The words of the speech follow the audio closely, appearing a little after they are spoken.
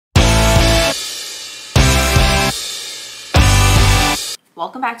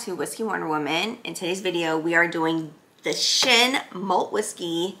Welcome back to Whiskey Wonder Woman. In today's video, we are doing the Shin Malt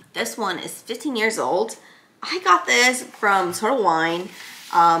Whiskey. This one is 15 years old. I got this from Total Wine.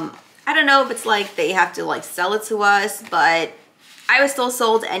 I don't know if it's like they have to like sell it to us, but I was still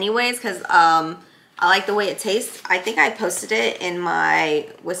sold anyways because I like the way it tastes. I think I posted it in my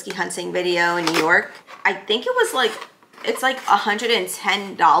whiskey hunting video in New York. I think it was like, it's like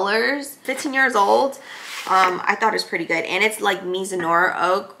 $110, 15 years old. I thought it was pretty good, and it's like Mizunara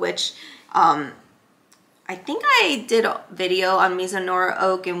Oak, which I think I did a video on Mizunara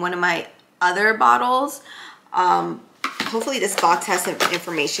Oak in one of my other bottles. Hopefully this box has some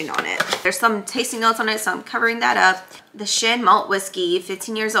information on it. There's some tasting notes on it, so I'm covering that up. The Shin Malt Whiskey,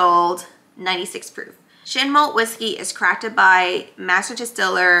 15 years old, 96 proof. Shin Malt Whiskey is crafted by master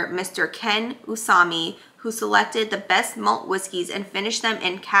distiller Mr. Ken Usami, who selected the best malt whiskeys and finished them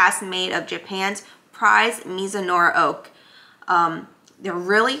in casks made of Japan's prized Mizunara Oak. They're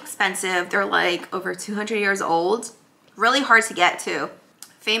really expensive. They're like over 200 years old. Really hard to get too.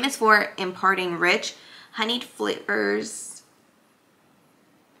 Famous for imparting rich, honeyed flavors.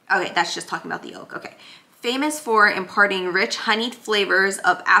 Okay, that's just talking about the oak. Okay. Famous for imparting rich, honeyed flavors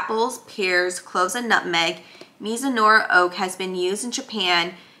of apples, pears, cloves, and nutmeg, Mizunara Oak has been used in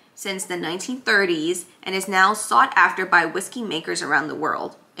Japan since the 1930s and is now sought after by whiskey makers around the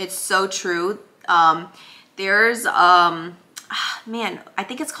world. It's so true. There's man, I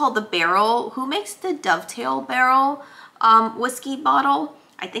think it's called the Barrel. Who makes the Dovetail Barrel whiskey bottle?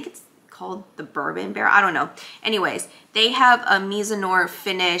 I think it's called the Bourbon Barrel. I don't know. Anyways, they have a Mizunara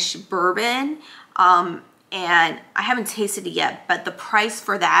finish bourbon, and I haven't tasted it yet, but the price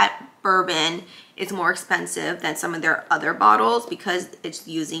for that bourbon is more expensive than some of their other bottles because it's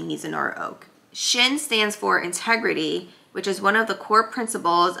using Mizunara Oak. Shin stands for integrity, which is one of the core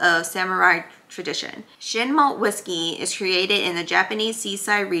principles of samurai tradition. Shin Malt Whiskey is created in the Japanese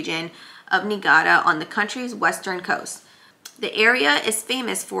seaside region of Niigata on the country's western coast. The area is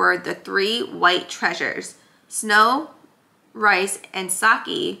famous for the three white treasures, snow, rice, and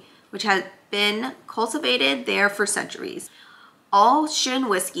sake, which has been cultivated there for centuries. All Shin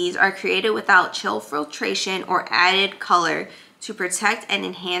whiskeys are created without chill filtration or added color to protect and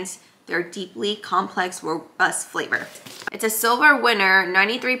enhance their deeply complex, robust flavor. It's a silver winner,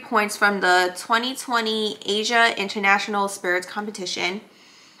 93 points from the 2020 Asia International Spirits Competition.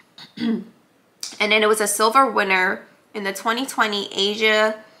 And then it was a silver winner in the 2020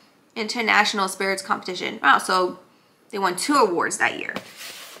 Asia International Spirits Competition. Wow, so they won 2 awards that year.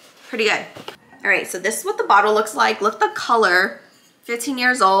 Pretty good. All right, so this is what the bottle looks like. Look at the color, 15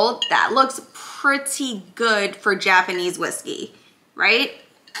 years old. That looks pretty good for Japanese whiskey, right?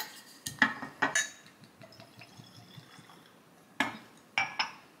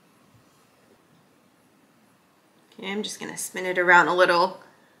 I'm just gonna spin it around a little,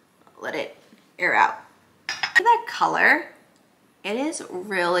 let it air out. Look at that color. It is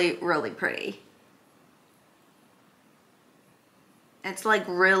really, really pretty. It's like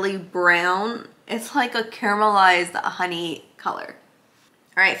really brown. It's like a caramelized honey color.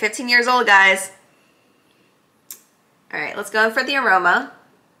 All right, 15 years old, guys. All right, let's go in for the aroma.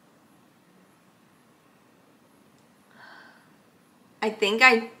 I think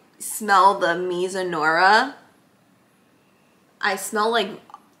I smell the Mizunara. I smell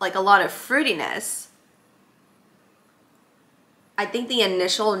like a lot of fruitiness. I think the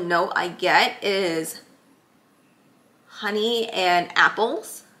initial note I get is honey and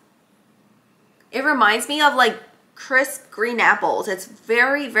apples. It reminds me of like crisp green apples. It's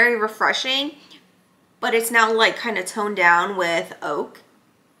very, very refreshing, but it's now like kind of toned down with oak.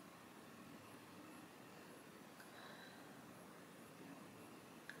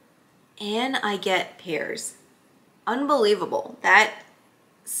 And I get pears. Unbelievable. That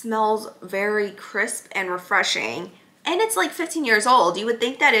smells very crisp and refreshing. And it's like 15 years old. You would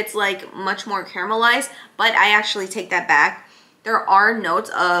think that it's like much more caramelized, but I actually take that back. There are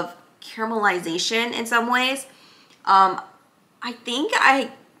notes of caramelization in some ways. I think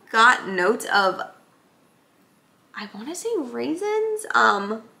I got notes of, I want to say raisins,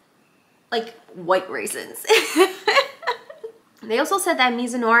 like white raisins. They also said that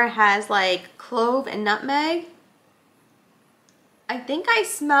Mizunara has like clove and nutmeg. I think I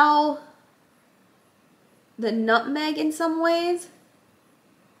smell the nutmeg in some ways.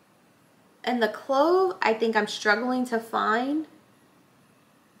 And the clove, I think I'm struggling to find.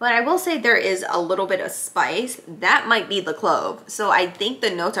 But I will say there is a little bit of spice. That might be the clove. So I think the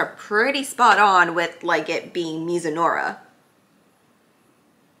notes are pretty spot on with like it being Mizunara.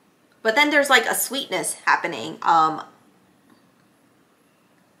 But then there's like a sweetness happening.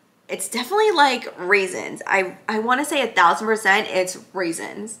 It's definitely like raisins. I want to say 1000% it's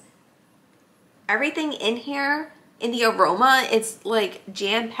raisins. Everything in here, in the aroma, it's like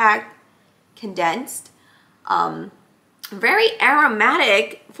jam-packed, condensed. Very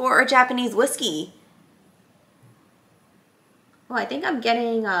aromatic for a Japanese whiskey. Oh, I think I'm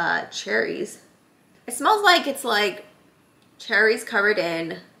getting cherries. It smells like it's like cherries covered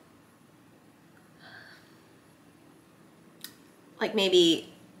in like maybe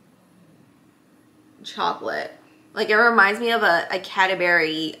chocolate. Like it reminds me of a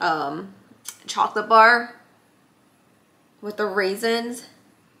Cadbury chocolate bar with the raisins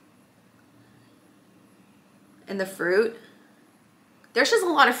and the fruit. There's just a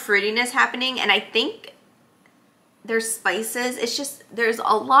lot of fruitiness happening, and I think there's spices. It's just, there's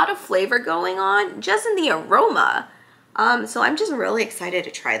a lot of flavor going on just in the aroma. So I'm just really excited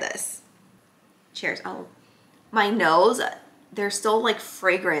to try this. Cheers. Oh, my nose, there's still like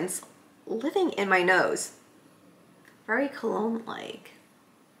fragrance living in my nose. Very cologne-like.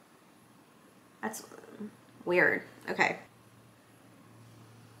 That's weird. Okay.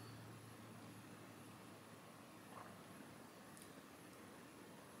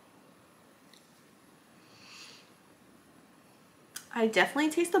 I definitely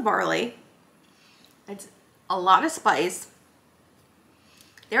taste the barley. It's a lot of spice.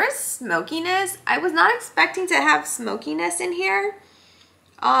 There is smokiness. I was not expecting to have smokiness in here.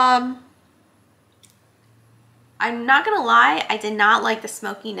 I'm not gonna lie, I did not like the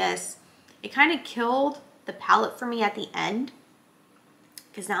smokiness. It kind of killed the palate for me at the end,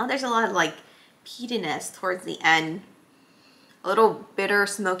 because now there's a lot of like peatiness towards the end. A little bitter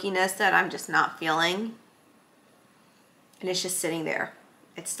smokiness that I'm just not feeling. And it's just sitting there.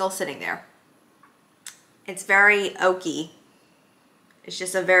 It's still sitting there. It's very oaky. It's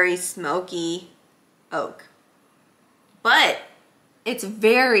just a very smoky oak. But it's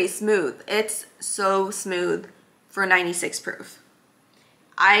very smooth. It's so smooth for 96 proof.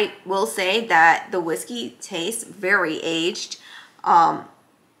 I will say that the whiskey tastes very aged. Tons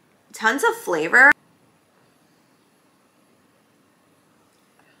of flavor.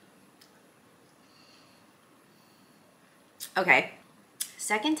 Okay,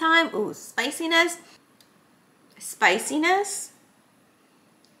 second time. Ooh, spiciness. Spiciness.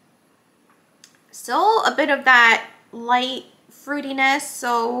 Still a bit of that light fruitiness.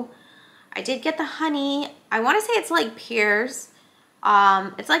 So I did get the honey. I want to say it's like pears.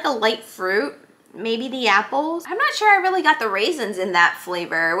 It's like a light fruit. Maybe the apples. I'm not sure I really got the raisins in that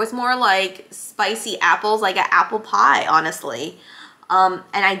flavor. It was more like spicy apples, like an apple pie, honestly. And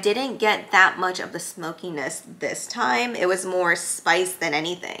I didn't get that much of the smokiness this time. It was more spice than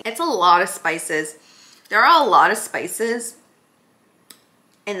anything. It's a lot of spices. There are a lot of spices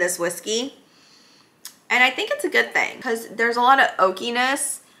in this whiskey. And I think it's a good thing because there's a lot of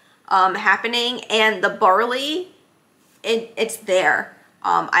oakiness happening, and the barley, it's there.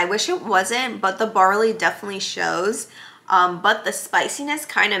 I wish it wasn't, but the barley definitely shows. But the spiciness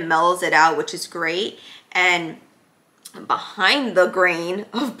kind of mellows it out, which is great. And behind the grain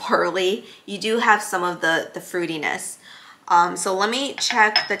of barley, you do have some of the fruitiness. So let me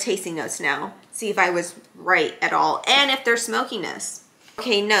check the tasting notes now, see if I was right at all, and if there's smokiness.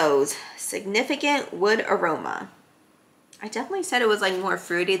 Okay, nose, significant wood aroma. I definitely said it was like more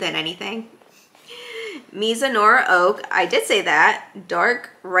fruity than anything. Mizunara Oak, I did say that.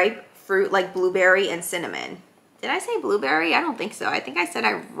 Dark, ripe fruit like blueberry and cinnamon. Did I say blueberry? I don't think so. I think I said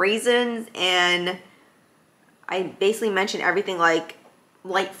raisins, and I basically mentioned everything like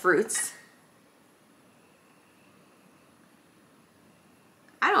light fruits.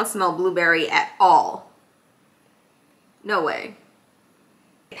 I don't smell blueberry at all. No way.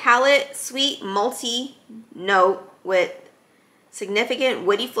 Palate, sweet, malty note with significant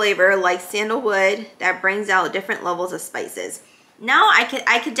woody flavor like sandalwood that brings out different levels of spices. Now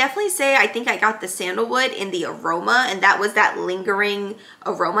I could definitely say I think I got the sandalwood in the aroma, and that was that lingering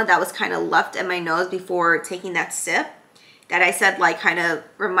aroma that was kind of left in my nose before taking that sip that I said like kind of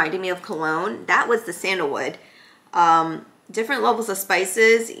reminded me of cologne. That was the sandalwood. Different levels of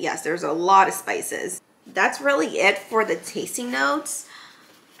spices. Yes, there's a lot of spices. That's really it for the tasting notes.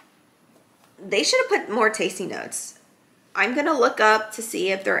 They should have put more tasting notes. I'm gonna look up to see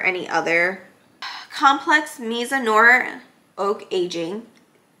if there are any other. Complex Mizunara Oak aging,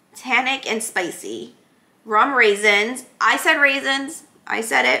 tannic and spicy, rum raisins. I said raisins. I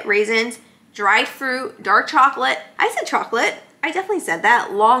said it, raisins. Dried fruit, dark chocolate. I said chocolate. I definitely said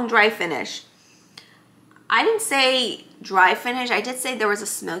that. Long dry finish. I didn't say dry finish. I did say there was a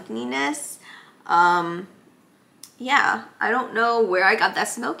smokiness. Yeah, I don't know where I got that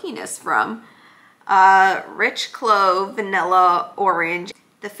smokiness from. Rich clove, vanilla, orange.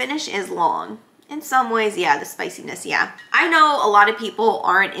 The finish is long. In some ways, yeah, the spiciness, yeah. I know a lot of people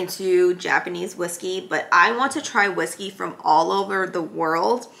aren't into Japanese whiskey, but I want to try whiskey from all over the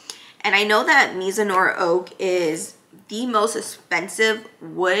world. And I know that Mizunara Oak is the most expensive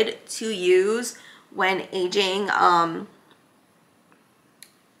wood to use when aging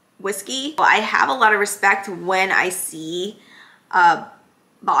whiskey. I have a lot of respect when I see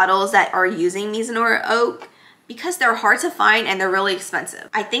bottles that are using Mizunara Oak, because they're hard to find and they're really expensive.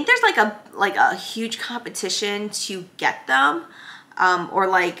 I think there's like a huge competition to get them, or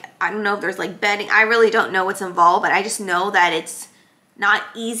like, I don't know if there's like betting. I really don't know what's involved, but I just know that it's not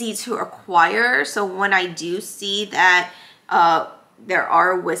easy to acquire. So when I do see that there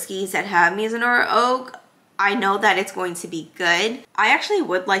are whiskeys that have Mizunara Oak, I know that it's going to be good. I actually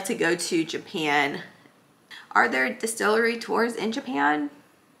would like to go to Japan. Are there distillery tours in Japan?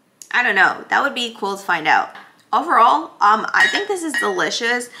 I don't know. That would be cool to find out. Overall, I think this is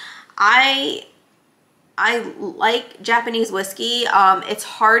delicious. I like Japanese whiskey. It's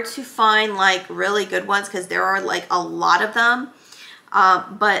hard to find like really good ones because there are like a lot of them.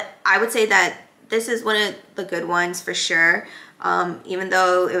 But I would say that this is one of the good ones for sure. Even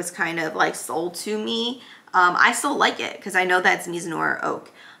though it was kind of like sold to me, I still like it because I know that's Mizunara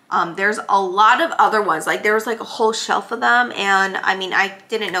Oak. There's a lot of other ones, like there was like a whole shelf of them, and I mean, I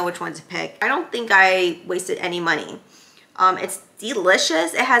didn't know which one to pick. I don't think I wasted any money. It's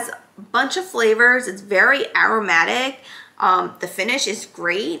delicious. It has a bunch of flavors. It's very aromatic. The finish is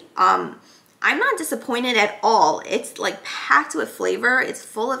great. I'm not disappointed at all. It's like packed with flavor. It's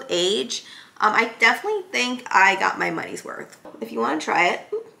full of age. I definitely think I got my money's worth. If you want to try it,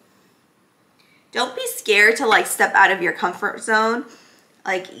 don't be scared to like step out of your comfort zone.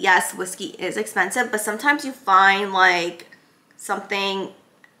 Like, yes, whiskey is expensive, but sometimes you find like something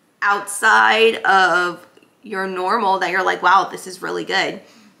outside of your normal that you're like, wow, this is really good.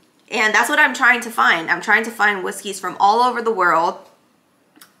 And that's what I'm trying to find. I'm trying to find whiskeys from all over the world.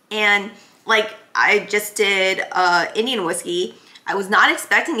 And like, I just did Indian whiskey. I was not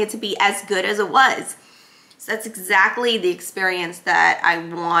expecting it to be as good as it was. So that's exactly the experience that I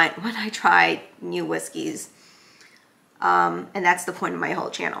want when I try new whiskeys. And that's the point of my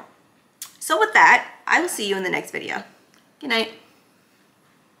whole channel. So with that, I will see you in the next video. Good night.